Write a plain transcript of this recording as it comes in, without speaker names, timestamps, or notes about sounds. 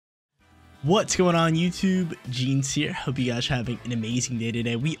What's going on YouTube? Jeans here. Hope you guys are having an amazing day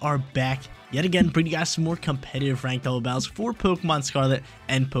today. We are back yet again bringing you guys some more competitive ranked double battles for Pokemon Scarlet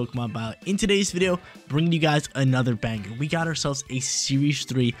and Pokemon Violet. In today's video, bringing you guys another banger. We got ourselves a Series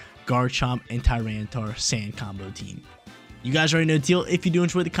 3 Garchomp and Tyranitar Sand Combo team. You guys already know the deal. If you do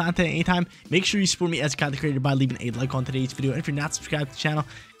enjoy the content anytime, make sure you support me as a content creator by leaving a like on today's video. And if you're not subscribed to the channel,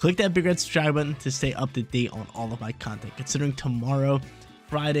 click that big red subscribe button to stay up to date on all of my content. Considering tomorrow,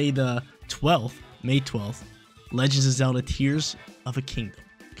 Friday the 12th, May 12th, Legends of Zelda Tears of a Kingdom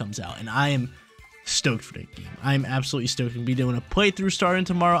comes out, and I am stoked for that game. I am absolutely stoked. I'm going to be doing a playthrough starting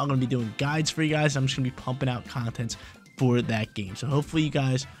tomorrow. I'm going to be doing guides for you guys. I'm just going to be pumping out content for that game, so hopefully you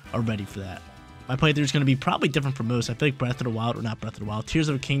guys are ready for that. My playthrough is going to be probably different from most. I feel like Breath of the Wild, or not Breath of the Wild, Tears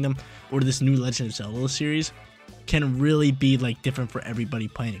of a Kingdom, or this new Legend of Zelda series can really be like different for everybody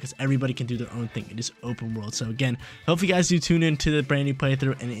playing it, because everybody can do their own thing. It is open world. So again, hope you guys do tune into the brand new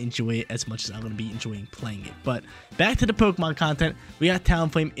playthrough and enjoy it as much as I'm going to be enjoying playing it. But back to the Pokemon content, we got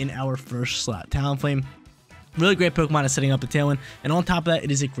Talonflame in our first slot. Talonflame, really great Pokemon at setting up the Tailwind, and on top of that,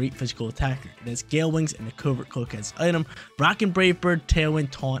 it is a great physical attacker. It has Gale Wings and a Covert Cloak as item, Rock and Brave Bird,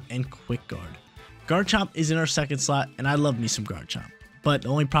 Tailwind, Taunt, and Quick Guard. Garchomp is in our second slot, and I love me some Garchomp. But the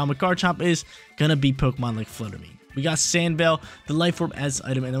only problem with Garchomp is gonna be Pokemon like Fluttermane. We got Sandveil, the Life Orb as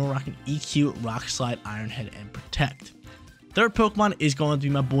item, and then we're rocking EQ, Rock Slide, Iron Head, and Protect. Third Pokemon is going to be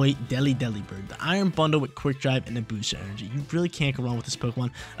my boy Delibird, the Iron Bundle with Quick Drive and a Booster Energy. You really can't go wrong with this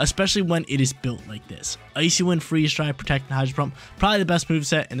Pokemon, especially when it is built like this. Icy Wind, Freeze Drive, Protect, and Hydro Pump, probably the best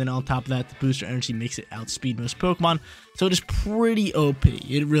moveset, and then on top of that, the Booster Energy makes it outspeed most Pokemon, so it is pretty OP.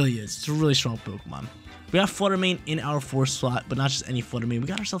 It really is. It's a really strong Pokemon. We got Fluttermane in our fourth slot, but not just any Fluttermane. We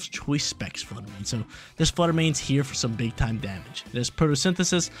got ourselves Choice Specs Fluttermane. So this Fluttermane's here for some big time damage. It has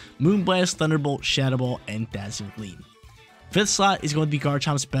Photosynthesis, Moonblast, Thunderbolt, Shadow Ball, and Dazzling Gleam. Fifth slot is going to be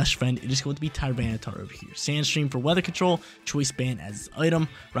Garchomp's best friend. It is going to be Tyranitar over here. Sandstream for weather control, Choice Band as its item,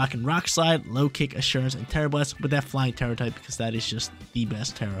 Rock and Rock Slide, Low Kick, Assurance, and Terra Blast with that Flying Terra type, because that is just the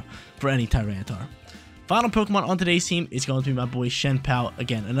best Terra for any Tyranitar. Final Pokemon on today's team is going to be my boy Shenpao.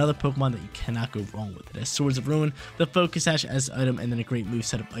 Again, another Pokemon that you cannot go wrong with. It has Swords of Ruin, the Focus Sash as item, and then a great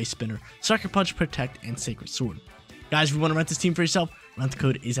moveset of Ice Spinner, Sucker Punch, Protect, and Sacred Sword. Guys, if you want to rent this team for yourself, rent the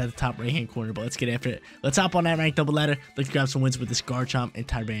code is at the top right hand corner, but let's get after it. Let's hop on that ranked double ladder. Let's grab some wins with this Garchomp and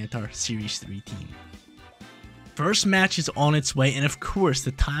Tyranitar Series 3 team. First match is on its way, and of course,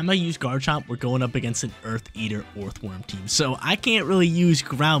 the time I use Garchomp, we're going up against an Earth Eater Earthworm team. So I can't really use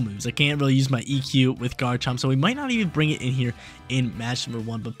ground moves. I can't really use my EQ with Garchomp, so we might not even bring it in here in match number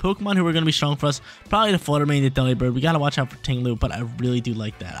 1. But Pokemon who are going to be strong for us, probably the Fluttermane, the Delibird. We got to watch out for Tinglu, but I really do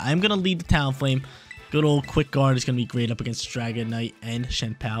like that. I'm going to lead the Talonflame. Good old Quick Guard is going to be great up against Dragonite and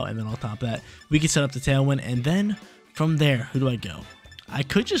Shenpao, and then on top of that, we can set up the Tailwind, and then from there, who do I go? I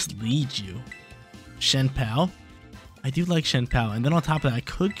could just lead you, Shenpao. I do like Shenpao, and then on top of that, I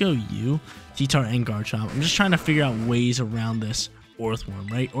could go you, T-Tar, and Garchomp. I'm just trying to figure out ways around this Earthworm,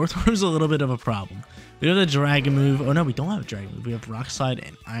 right? Earthworm's a little bit of a problem. We have the Dragon move. Oh, no, we don't have a Dragon move. We have Rock Slide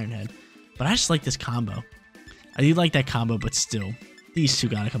and Iron Head, but I just like this combo. I do like that combo, but still, these two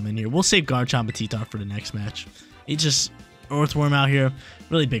gotta come in here. We'll save Garchomp and T-Tar for the next match. It's just Earthworm out here,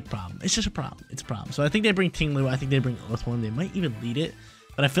 really big problem. It's just a problem. It's a problem. So I think they bring Tinglu. I think they bring Earthworm. They might even lead it.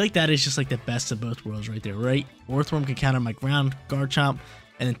 But I feel like that is just like the best of both worlds right there, right? Earthworm can counter my ground Garchomp,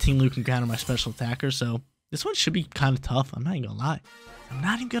 and then Tinglu can counter my special attacker. So this one should be kind of tough. I'm not even gonna lie. I'm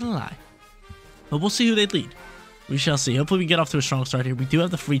not even gonna lie. But we'll see who they lead. We shall see. Hopefully we get off to a strong start here. We do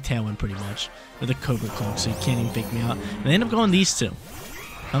have the free Tailwind pretty much with a Covert Cloak, so you can't even fake me out. And they end up going these two.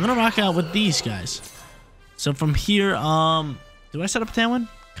 I'm gonna rock out with these guys. So from here, do I set up a Tailwind?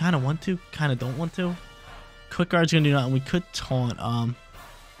 Kind of want to, kind of don't want to. Quick Guard's gonna do nothing. We could taunt.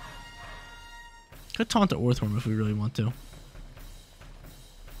 Could taunt the Earthworm if we really want to.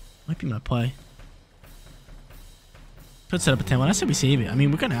 Might be my play. Could set up a 10-1. I say we save it. I mean,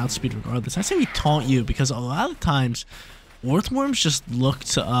 we're going to outspeed regardless. I say we taunt you, because a lot of times, Earthworms just look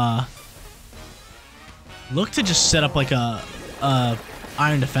to just set up like a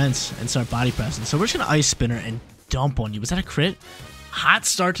Iron Defense and start body pressing. So we're just going to Ice Spinner and dump on you. Was that a crit? Hot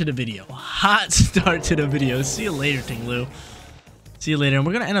start to the video. Hot start to the video. See you later, Tinglu. See you later. And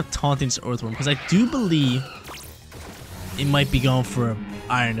we're going to end up taunting this Earthworm, because I do believe it might be going for an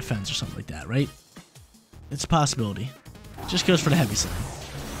Iron Defense or something like that, right? It's a possibility. Just goes for the heavy side.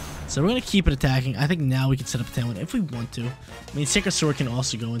 So we're going to keep it attacking. I think now we can set up a Tailwind if we want to. I mean, Sacred Sword can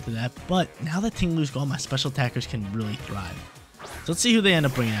also go into that. But now that Tinglu's gone, my special attackers can really thrive. So let's see who they end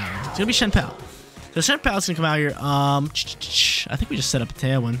up bringing out. It's going to be Shenpao. So Shenpao's going to come out here. I think we just set up a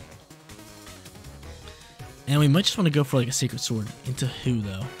Tailwind. And we might just want to go for like a Sacred Sword. Into who,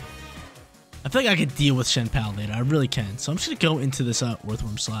 though? I feel like I could deal with Shenpao later. I really can. So I'm just going to go into this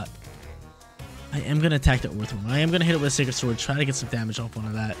Earthworm slot. I am going to attack the Earthworm. I am going to hit it with a Sacred Sword, try to get some damage off one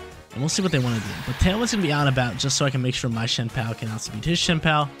of that. And we'll see what they want to do. But Tailwind's going to be out and about just so I can make sure my Shenpao can outspeed his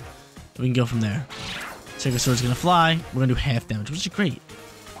Shenpao. We can go from there. Sacred Sword's going to fly. We're going to do half damage, which is great.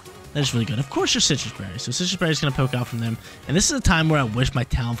 That is really good. Of course, your Citrus Berry. So Citrus Berry is going to poke out from them. And this is a time where I wish my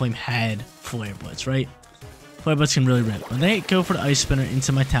Talonflame had Flare Blitz, right? Flare Blitz can really rip. But they go for the Ice Spinner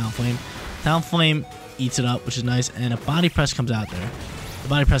into my Talonflame. Talonflame eats it up, which is nice. And a Body Press comes out there. The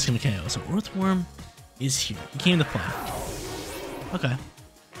Body Press is going to KO. So Earthworm is here. He came to play. Okay.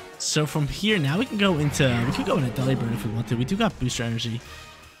 So from here, now we can go into... We could go into Delibird if we want to. We do got Booster Energy. We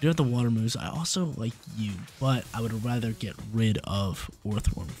do have the Water moves. I also like you, but I would rather get rid of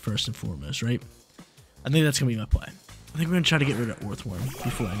Earthworm first and foremost, right? I think that's going to be my play. I think we're going to try to get rid of Earthworm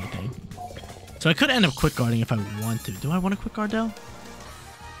before anything. So I could end up Quick Guarding if I want to. Do I want a Quick Guard, though?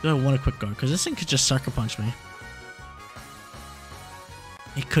 Do I want a Quick Guard? Because this thing could just Sucker Punch me.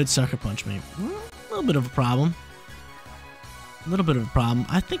 It could Sucker Punch me. A little bit of a problem. A little bit of a problem.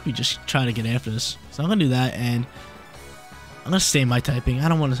 I think we just try to get after this. So I'm going to do that, and... I'm gonna stay my typing. I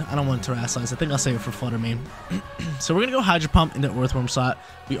don't want to Terrasilize. I think I'll save it for Flutter Mane. So we're gonna go Hydro Pump in the Earthworm slot.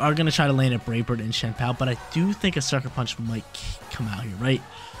 We are gonna try to land a Brave Bird and Shenpao, but I do think a Sucker Punch might come out here, right?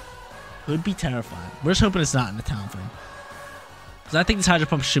 Could be terrifying. We're just hoping it's not in the Talonflame. Because I think this Hydro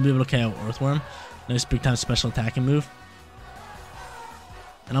Pump should be able to KO Earthworm. Nice big time special attacking move.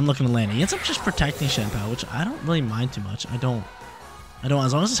 And I'm looking to land it. He ends up just protecting Shenpao, which I don't really mind too much. I don't. As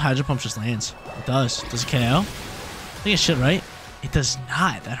long as this Hydro Pump just lands. It does. Does it KO? I think it should, right? It does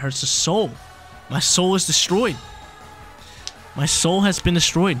not. That hurts the soul. My soul is destroyed. My soul has been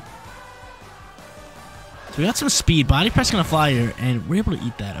destroyed. So we got some speed. Body Press gonna fly here, and we're able to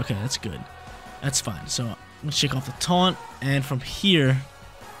eat that. Okay, that's good. That's fine. So I'm gonna shake off the taunt, and from here,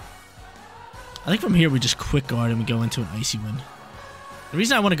 I think from here we just Quick Guard and we go into an Icy Wind. The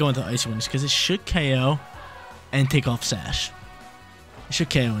reason I want to go into Icy Wind is because it should KO and take off Sash. It should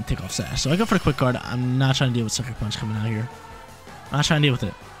KO and take off Sash. So I go for the Quick Guard. I'm not trying to deal with Sucker Punch coming out here. I'm not trying to deal with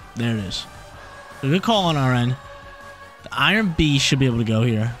it. There it is. So good call on our end. The Iron Beast should be able to go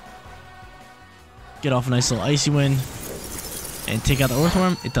here. Get off a nice little Icy Wind. And take out the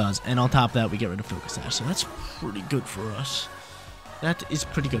Earthworm. It does. And on top of that, we get rid of Focus Sash. So that's pretty good for us. That is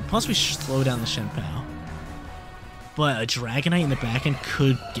pretty good. Plus, we slow down the Shenpao. But a Dragonite in the back end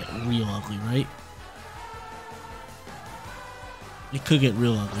could get real ugly, right? It could get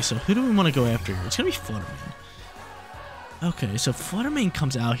real ugly. So who do we want to go after here? It's going to be Flutter Mane. Okay, so Flutter Mane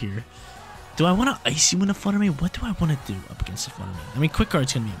comes out here. Do I want to Icy Wind a Flutter Mane? What do I want to do up against the Flutter Mane? I mean, Quick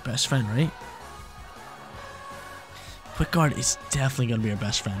Guard's going to be your best friend, right? Quick Guard is definitely going to be our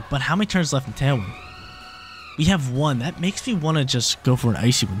best friend. But how many turns left in Tailwind? We have one. That makes me want to just go for an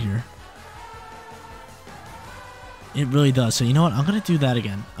Icy Wind here. It really does. So you know what? I'm going to do that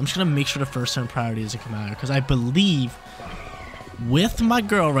again. I'm just going to make sure the first turn priority doesn't come out here. Because I believe... with my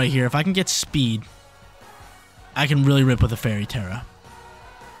girl right here, if I can get speed, I can really rip with a Fairy Terra.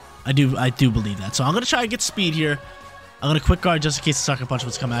 I do believe that. So I'm gonna try to get speed here. I'm gonna Quick Guard just in case the Sucker Punch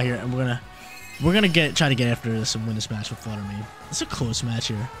wants to come out here, and we're gonna try to get after this and win this match with Flutter Mane. It's a close match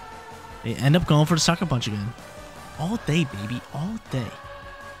here. They end up going for the Sucker Punch again. All day, baby, all day.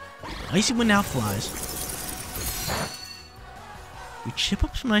 Icy Wind now flies. We chip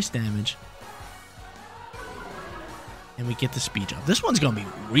up some nice damage. And we get the speed jump. This one's going to be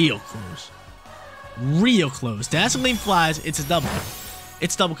real close. Real close. Dazzling Gleam flies. It's a double.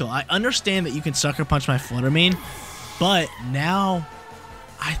 It's double kill. I understand that you can Sucker Punch my Flutter Mane, but now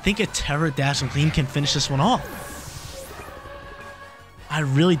I think a Terra Dazzling Gleam can finish this one off. I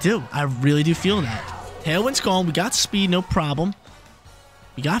really do. I really do feel that. Tailwind's gone. We got speed, no problem.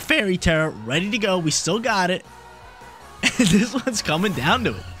 We got Fairy Terra ready to go. We still got it. And this one's coming down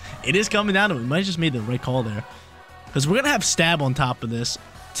to it. It is coming down to it. We might have just made the right call there. Because we're going to have Stab on top of this,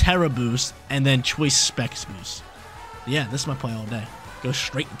 Terra boost, and then Choice Specs boost. Yeah, this is my play all day. Go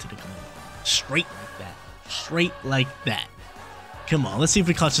straight into the Gleam. Straight like that. Straight like that. Come on, let's see if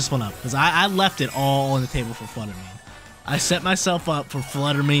we clutch this one up. Because I left it all on the table for Flutter Mane. I set myself up for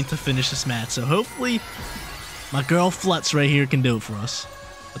Flutter Mane to finish this match. So hopefully, my girl Flutz right here can do it for us.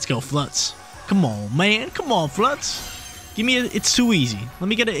 Let's go, Flutz. Come on, man. Come on, Flutz. Give me a... It's too easy. Let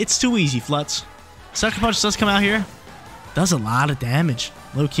me get it. It's too easy, Flutz. Sucker Punch does come out here. Does a lot of damage.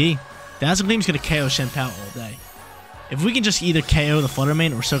 Low key. Dazzle Gleam's going to KO Shenpao all day. If we can just either KO the Flutter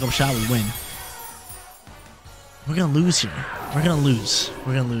Mane or Soak Up Shot, we win. We're going to lose here. We're going to lose.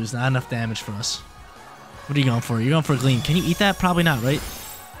 We're going to lose. Not enough damage for us. What are you going for? You're going for a Gleam. Can you eat that? Probably not, right?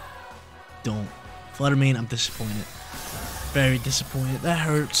 Don't. Flutter Mane, I'm disappointed. Very disappointed. That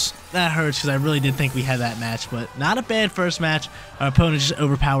hurts. That hurts because I really did think we had that match, but not a bad first match. Our opponent just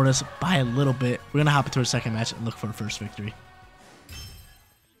overpowered us by a little bit. We're going to hop into our second match and look for our first victory.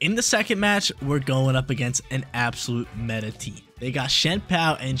 In the second match, we're going up against an absolute meta team. They got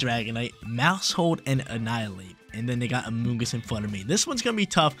Shenpao and Dragonite, Mousehold and Annihilate, and then they got Amoonguss and Fluttermane. This one's going to be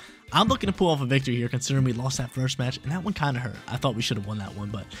tough. I'm looking to pull off a victory here considering we lost that first match, and that one kind of hurt. I thought we should have won that one,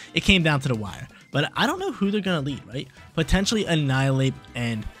 but it came down to the wire. But I don't know who they're going to lead, right? Potentially Annihilate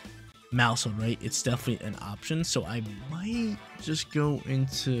and Mousehold, right? It's definitely an option, so I might just go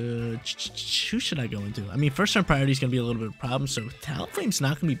into... Who should I go into? I mean, first turn priority is going to be a little bit of a problem, so Talonflame's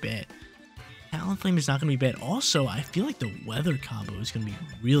not going to be bad. Talonflame is not going to be bad. Also, I feel like the weather combo is going to be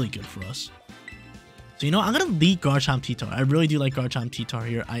really good for us. So, you know, I'm going to lead Garchomp T-Tar. I really do like Garchomp T-Tar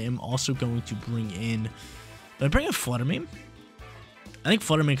here. I am also going to bring in... Did I bring in Fluttermane? I think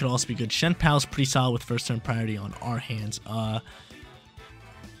Fluttermane could also be good. Shenpao's pretty solid with first turn priority on our hands. I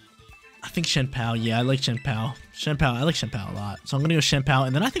think Shenpao. Yeah, I like Shenpao. I like Shenpao a lot. So I'm going to go Shenpao.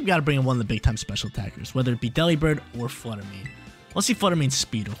 And then I think we got to bring in one of the big time special attackers, whether it be Delibird or Fluttermane. Let's see Fluttermane's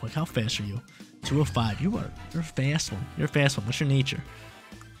speed real quick. How fast are you? 205. You're a fast one. You're a fast one. What's your nature?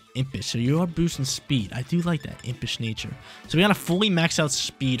 Impish. So you are boosting speed. I do like that impish nature. So we got a fully max out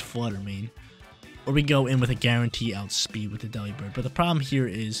speed Fluttermane. Or we go in with a guarantee out speed with the Delibird. But the problem here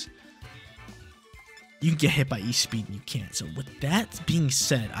is you can get hit by E-Speed and you can't. So with that being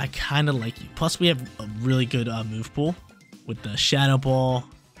said, I kind of like you. Plus we have a really good move pool with the Shadow Ball,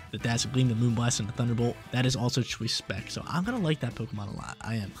 the Dazzle Gleam, the Moonblast, and the Thunderbolt. That is also Choice Spec. So I'm going to like that Pokemon a lot.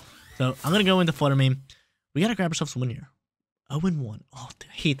 I am. So I'm going to go into Fluttermane. We got to grab ourselves a win here. 0-1. Oh,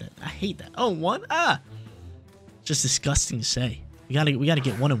 I hate that. I hate that. 0-1? Ah! Just disgusting to say. We gotta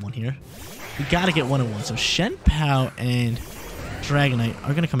get 1-1 here. We gotta get 1-1. So Shenpao and Dragonite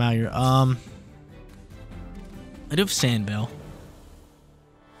are gonna come out here. I do have Sandbell.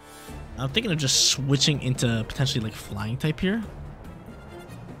 I'm thinking of just switching into potentially like flying type here.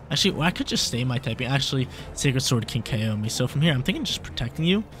 Actually, well, I could just stay my typing. Actually, Sacred Sword can KO me. So from here, I'm thinking just protecting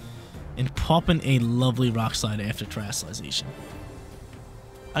you and popping a lovely Rock Slide after Terastallization.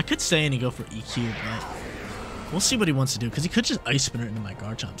 I could stay in and go for EQ, but we'll see what he wants to do, because he could just Ice Spinner into my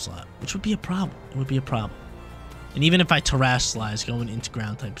Garchomp slot, which would be a problem. It would be a problem. And even if I Terastallize going into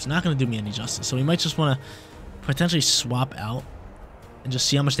ground type, it's not going to do me any justice. So we might just want to potentially swap out and just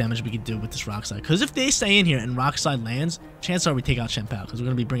see how much damage we can do with this Rock Slide. Because if they stay in here and Rock Slide lands, chances are we take out Shenpao, because we're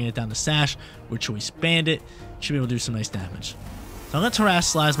going to be bringing it down to Sash. We're Choice Bandit. Should be able to do some nice damage. So I'm going to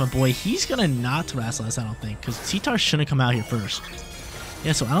Terastallize my boy. He's going to not Terastallize, I don't think, because T-Tar shouldn't come out here first.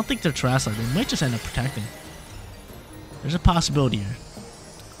 Yeah, so I don't think they're Terastallize. They might just end up protecting. There's a possibility here.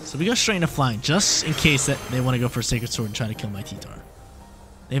 So we go straight into flying, just in case that they want to go for a Sacred Sword and try to kill my T-Tar.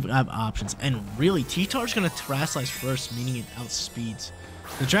 They have options. And really, T-Tar's going to Terastallize first, meaning it outspeeds.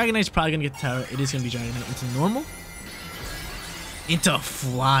 The Dragonite's probably going to get Terra. It is going to be Dragonite into normal. Into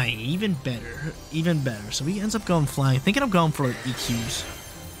flying. Even better. Even better. So he ends up going flying. Thinking of going for EQs.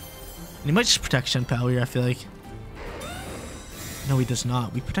 And he might just protect Shenpao here, I feel like. No, he does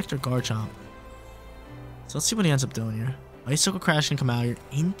not. We protect our Garchomp. So let's see what he ends up doing here. Icicle Crash can come out here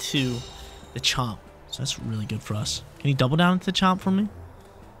into the Chomp. So that's really good for us. Can he double down into the Chomp for me?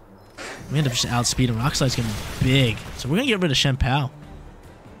 We end up just outspeeding. Rock Slide's going to be big. So we're going to get rid of Shenpao.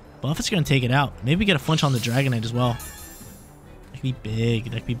 Buffett's going to take it out. Maybe we get a flinch on the Dragonite as well. That could be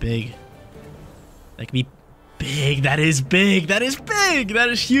big. That could be big. That could be big. That is big. That is big. That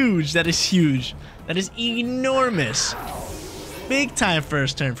is huge. That is huge. That is enormous. Big time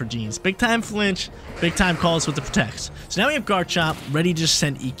first turn for Jeans. Big time flinch. Big time calls with the protects. So now we have Garchomp ready to just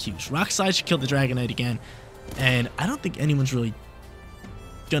send EQs. Rock Slide should kill the Dragonite again. And I don't think anyone's really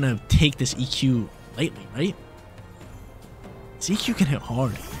gonna take this EQ lightly, right? This EQ can hit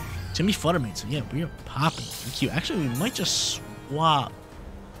hard. It's gonna be Fluttermane, so yeah, we are popping EQ. Actually, we might just swap.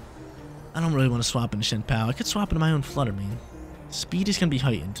 I don't really want to swap into Shenpao. I could swap into my own Fluttermane. Speed is gonna be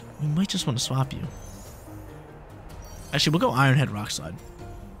heightened. We might just want to swap you. Actually, we'll go Iron Head Rock Slide.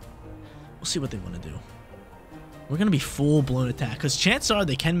 We'll see what they want to do. We're going to be full-blown attack, because chances are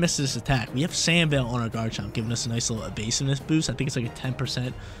they can miss this attack. We have Sandbell on our Garchomp, giving us a nice little evasiveness boost. I think it's like a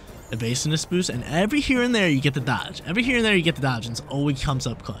 10% evasiveness boost, and every here and there you get the dodge. Every here and there you get the dodge, and it always comes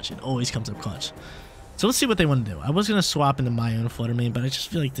up clutch. It always comes up clutch. So let's see what they want to do. I was going to swap into my own Fluttermane, but I just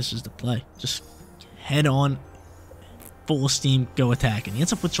feel like this is the play. Just head on, full steam, go attack, and he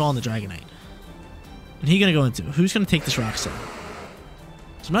ends up withdrawing the Dragonite. And he's going to go into, who's going to take this Rock Slide?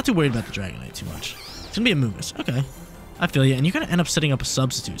 So I'm not too worried about the Dragonite too much. It's going to be a Amoonguss. Okay. I feel you. And you're going to end up setting up a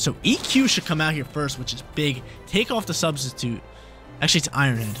substitute. So EQ should come out here first, which is big. Take off the substitute. Actually, it's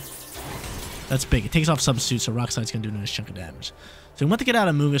Iron Head. That's big. It takes off Substitute, so Rock Slide's going to do a nice chunk of damage. So we want to get out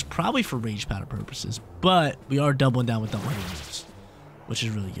of Amoonguss probably for Rage Powder purposes, but we are doubling down with double hitting moves, which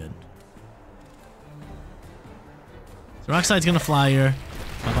is really good. So Rock Slide's going to fly here.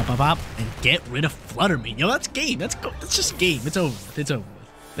 Pop, pop, pop, pop, and get rid of Flutter Mane. Yo, that's game. That's just game. It's over with. It's over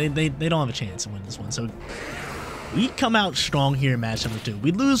with. They don't have a chance to win this one. So we come out strong here in match number 2.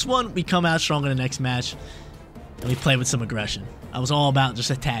 We lose one, we come out strong in the next match, and we play with some aggression. I was all about just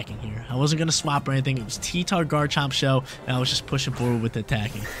attacking here. I wasn't going to swap or anything. It was T-Tar Garchomp show, and I was just pushing forward with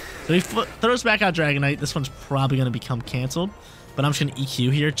attacking. So he throws back out Dragonite. This one's probably going to become canceled, but I'm just going to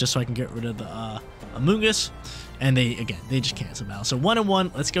EQ here just so I can get rid of the Amoonguss. And they just cancel battle. So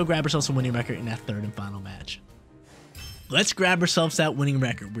 1-1. Let's go grab ourselves a winning record in that third and final match. Let's grab ourselves that winning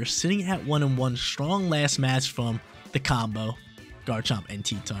record. We're sitting at 1-1. Strong last match from the combo, Garchomp and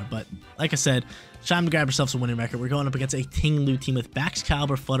T-Tar. But like I said, it's time to grab ourselves a winning record. We're going up against a Ting-Lu team with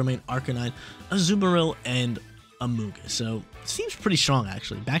Baxcalibur, Flutter Mane, Arcanine, Azumarill, and Amoonguss. So it seems pretty strong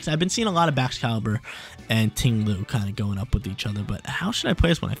actually. I've been seeing a lot of Baxcalibur and Ting-Lu kind of going up with each other. But how should I play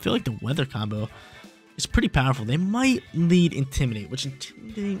this one? I feel like the weather combo is pretty powerful. They might lead Intimidate, which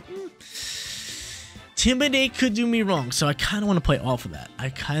Intimidate could do me wrong, so I kind of want to play off of that. I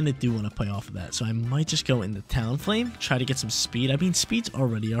kind of do want to play off of that, so I might just go into Talonflame, try to get some speed. I mean, speed's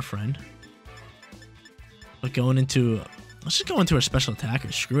already our friend. But let's just go into our special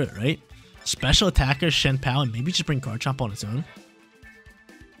attacker. Screw it, right? Special attacker, Shen Pao, and maybe just bring Garchomp on its own.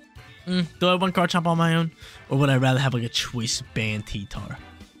 Do I want Garchomp on my own? Or would I rather have like a Choice Band T-Tar?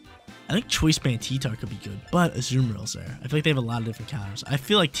 I think Choice Band T-Tar could be good, but Azumarill's there. I feel like they have a lot of different counters. I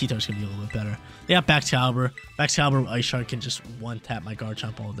feel like T-Tar's going to be a little bit better. They got Baxcalibur. Baxcalibur Ice Shard can just one-tap my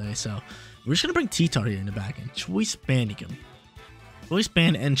Garchomp all day, so we're just going to bring T-Tar here in the back end. Choice Bandicum. Choice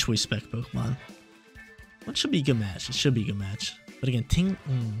Band and Choice Spec Pokemon. What should be a good match? It should be a good match. But again,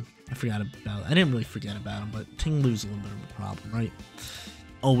 I forgot about I didn't really forget about him, but Ting-Lu's a little bit of a problem, right?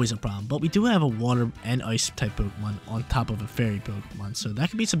 Always a problem, but we do have a water and ice type Pokemon on top of a fairy Pokemon, so that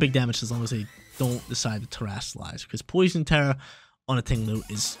could be some big damage as long as they don't decide to Terrasilize, because Poison Terra on a Ting-Lu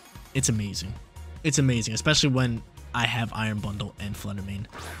it's amazing. It's amazing, especially when I have Iron Bundle and Flutter Mane.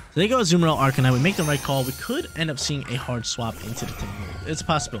 So they go Azumarill, Arcanine. We make the right call. We could end up seeing a hard swap into the Ting-Lu. It's a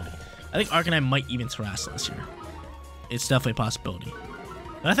possibility. I think Arcanine might even Terrasilize here. It's definitely a possibility.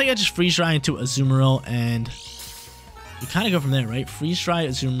 But I think I just Freeze Dry into Azumarill and we kind of go from there, right? Freeze Dry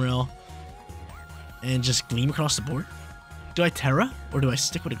Azumarill and just Gleam across the board. Do I Terra or do I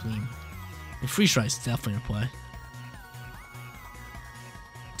stick with a Gleam? And Freeze Dry is definitely a play.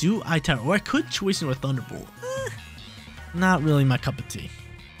 Do I Terra? Or I could choice into a Thunderbolt. Not really my cup of tea.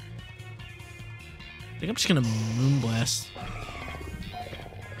 I think I'm just going to Moonblast.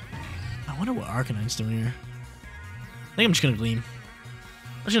 I wonder what Arcanine's doing here. I think I'm just going to Gleam.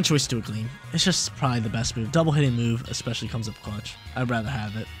 I'm just going to choice to do a Gleam. It's just probably the best move. Double hitting move, especially comes up clutch. I'd rather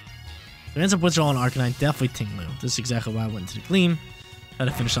have it. If it ends up withdrawing Arcanine, definitely Ting-Lu. This is exactly why I went into the Gleam. Try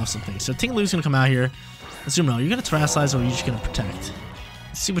to finish off some things. So Ting-Lu's going to come out here. Azumarill, you're going to Terrasilize or are you just going to Protect?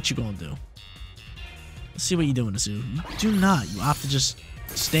 Let's see what you're going to do. Let's see what you're doing, Azu. You do not. You opt to just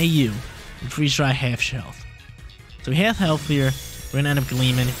stay you and Freeze Dry half your health. So we have health here. We're going to end up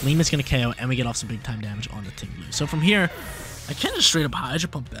Gleaming. Gleam is going to KO, and we get off some big time damage on the Ting-Lu. So from here, I can just straight up Hydro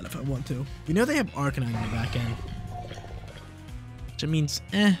Pump that if I want to. We know they have Arcanine in the back end. Which means,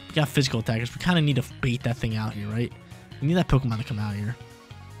 we got physical attackers. We kind of need to bait that thing out here, right? We need that Pokemon to come out here.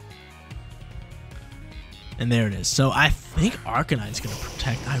 And there it is. So I think Arcanine's going to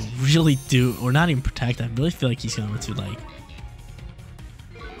Protect. I really do. Or not even Protect. I really feel like he's going to like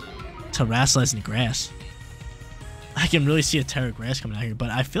Terrasilize in the grass. I can really see a Terra Grass coming out here, but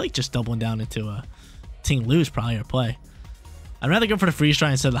I feel like just doubling down into a Ting-Lu is probably our play. I'd rather go for the Freeze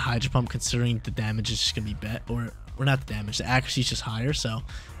Dry instead of the Hydro Pump, considering the damage is just going to be or not the damage, the accuracy is just higher, so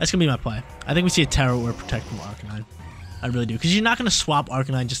that's going to be my play. I think we see a Terra or a Protect from Arcanine. I really do, because you're not going to swap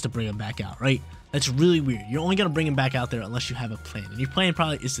Arcanine just to bring him back out, right? That's really weird. You're only going to bring him back out there unless you have a plan, and your plan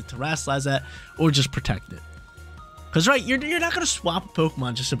probably is to Terrasilize that or just Protect it. Because, right, you're not going to swap a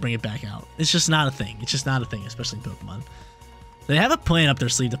Pokemon just to bring it back out. It's just not a thing. It's just not a thing, especially in Pokemon. They have a plan up their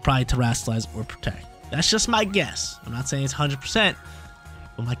sleeve to probably Terrasilize or Protect. That's just my guess. I'm not saying it's 100%,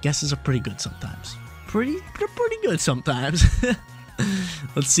 but my guesses are pretty good sometimes. Pretty good sometimes.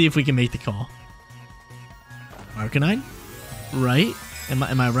 Let's see if we can make the call. Arcanine? Right?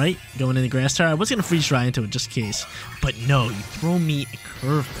 Am I right? Going in the Grass Tower? I was going to Freeze Dry into it just in case. But no, you throw me a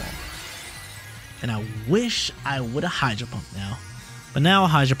curveball. And I wish I would have Hydro Pump now. But now I'll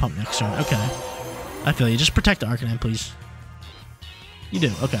Hydro Pump next turn. Okay. I feel you. Just protect the Arcanine, please. You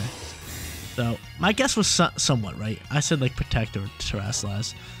do. Okay. So, my guess was somewhat right. I said, like, Protect or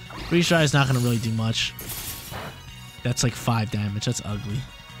Terrasilize. Pretty sure it's not going to really do much. That's like 5 damage. That's ugly.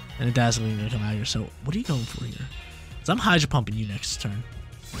 And a Dazzling going to come out here. So what are you going for here? So I'm Hydro Pumping you next turn.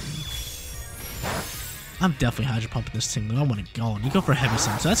 I'm definitely Hydro Pumping this thing. I want it going. You go for a Heavy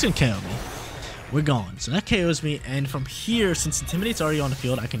Slam. So that's going to KO me. We're going. So that KOs me. And from here, since Intimidate's already on the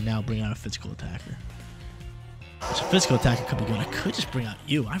field, I can now bring out a Physical Attacker. Which a Physical Attacker could be good. I could just bring out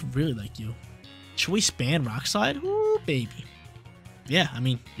you. I really like you. Choice Band Rock Slide? Ooh, baby. Yeah, I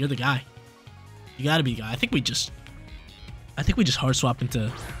mean, you're the guy. You gotta be the guy. I think we just hard swap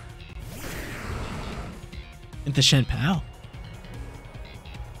into Shen Pao.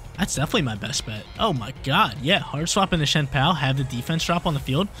 That's definitely my best bet. Oh my god, yeah, hard swap into Shen Pao, have the defense drop on the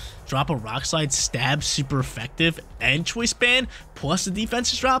field, drop a Rock Slide, stab, super effective, and Choice Band, plus the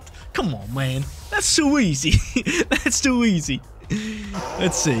defense is dropped. Come on, man. That's too easy. That's too easy.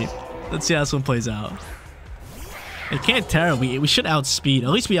 Let's see. Let's see how this one plays out. It can't Terra. We should outspeed. At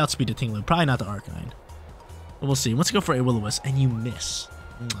least we outspeed the Tingler. Probably not the Arcanine. But we'll see. Let's go for a Will-O-Wisp. And you miss.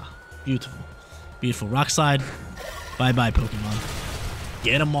 Beautiful. Beautiful. Rock Slide. Bye-bye, Pokemon.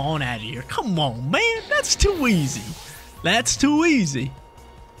 Get them on out of here. Come on, man. That's too easy. That's too easy.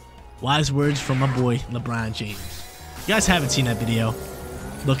 Wise words from my boy, LeBron James. If you guys haven't seen that video,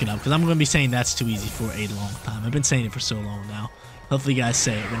 look it up. Because I'm going to be saying that's too easy for a long time. I've been saying it for so long now. Hopefully you guys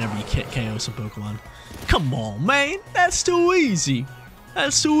say it whenever you KO some Pokemon. Come on, man. That's too easy.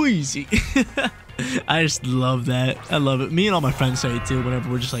 That's too easy. I just love that. I love it. Me and all my friends say it too whenever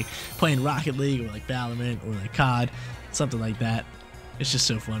we're just like playing Rocket League or like Valorant or like COD. Something like that. It's just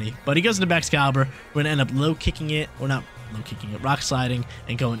so funny. But he goes into Excalibur. We're going to end up low kicking it. Or not low kicking it. Rock sliding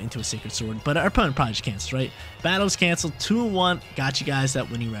and going into a Sacred Sword. But our opponent probably just cancels, right? Battle's canceled. 2-1. Got you guys that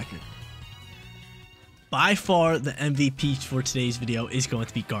winning record. By far, the MVP for today's video is going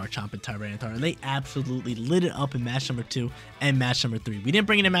to be Garchomp and Tyranitar, and they absolutely lit it up in match number 2 and match number 3. We didn't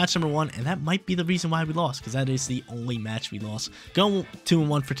bring it in match number 1, and that might be the reason why we lost, because that is the only match we lost. Go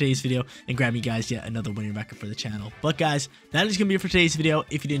 2-1 for today's video, and grab me guys yet another winning record for the channel. But guys, that is going to be it for today's video.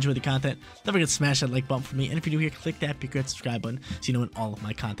 If you did enjoy the content, don't forget to smash that like button for me, and if you're new here, click that big red subscribe button so you know when all of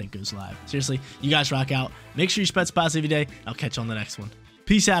my content goes live. Seriously, you guys rock out. Make sure you spread spots every day. I'll catch you on the next one.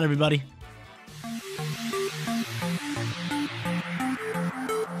 Peace out, everybody.